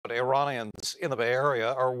But Iranians in the Bay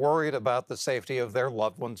Area are worried about the safety of their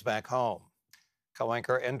loved ones back home.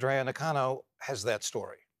 Co-anchor Andrea Nakano has that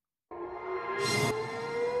story.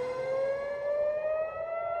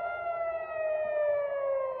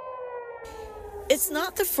 It's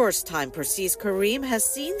not the first time Persis Karim has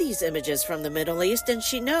seen these images from the Middle East, and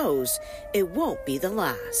she knows it won't be the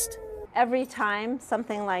last. Every time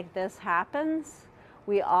something like this happens,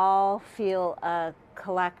 we all feel a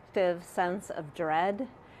collective sense of dread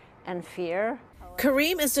and fear.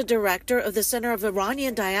 Karim is the director of the Center of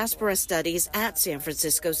Iranian Diaspora Studies at San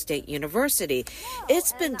Francisco State University.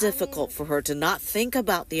 It's been difficult for her to not think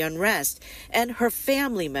about the unrest and her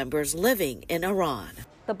family members living in Iran.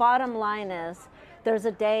 The bottom line is there's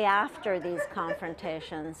a day after these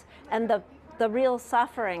confrontations, and the real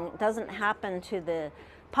suffering doesn't happen to the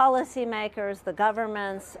policymakers, the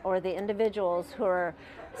governments, or the individuals who are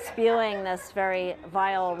spewing this very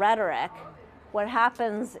vile rhetoric. What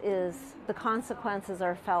happens is the consequences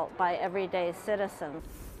are felt by everyday citizens.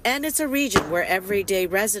 And it's a region where everyday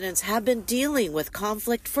residents have been dealing with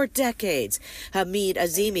conflict for decades. Hamid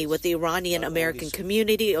Azimi with the Iranian American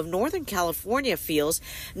community of Northern California feels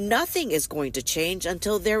nothing is going to change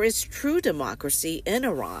until there is true democracy in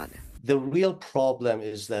Iran. The real problem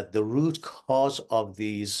is that the root cause of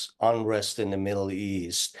these unrest in the Middle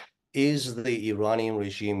East is the Iranian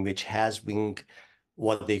regime, which has been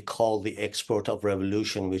what they call the export of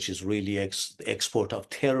revolution, which is really export of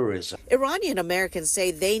terrorism. Iranian Americans say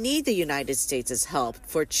they need the United States' help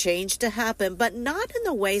for change to happen, but not in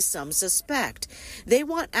the way some suspect. They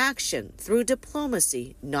want action through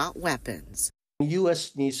diplomacy, not weapons. The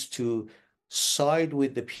U.S. needs to side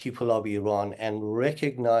with the people of Iran and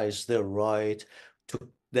recognize their right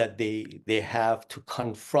that they have to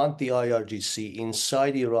confront the IRGC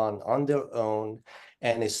inside Iran on their own,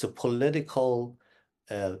 and it's the political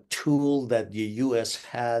tool that the U.S.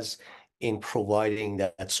 has in providing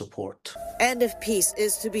that support. And if peace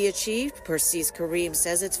is to be achieved, Persis Karim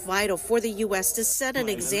says it's vital for the U.S. to set an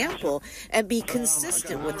example and be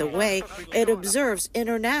consistent with the way it observes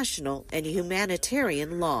international and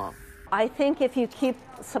humanitarian law. I think if you keep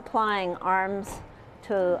supplying arms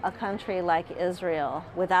to a country like Israel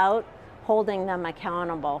without holding them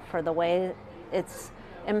accountable for the way it's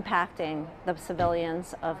impacting the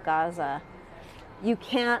civilians of Gaza, you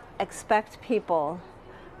can't expect people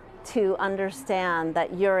to understand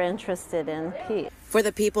that you're interested in peace. For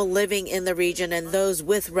the people living in the region and those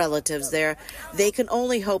with relatives there, they can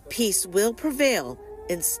only hope peace will prevail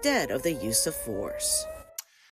instead of the use of force.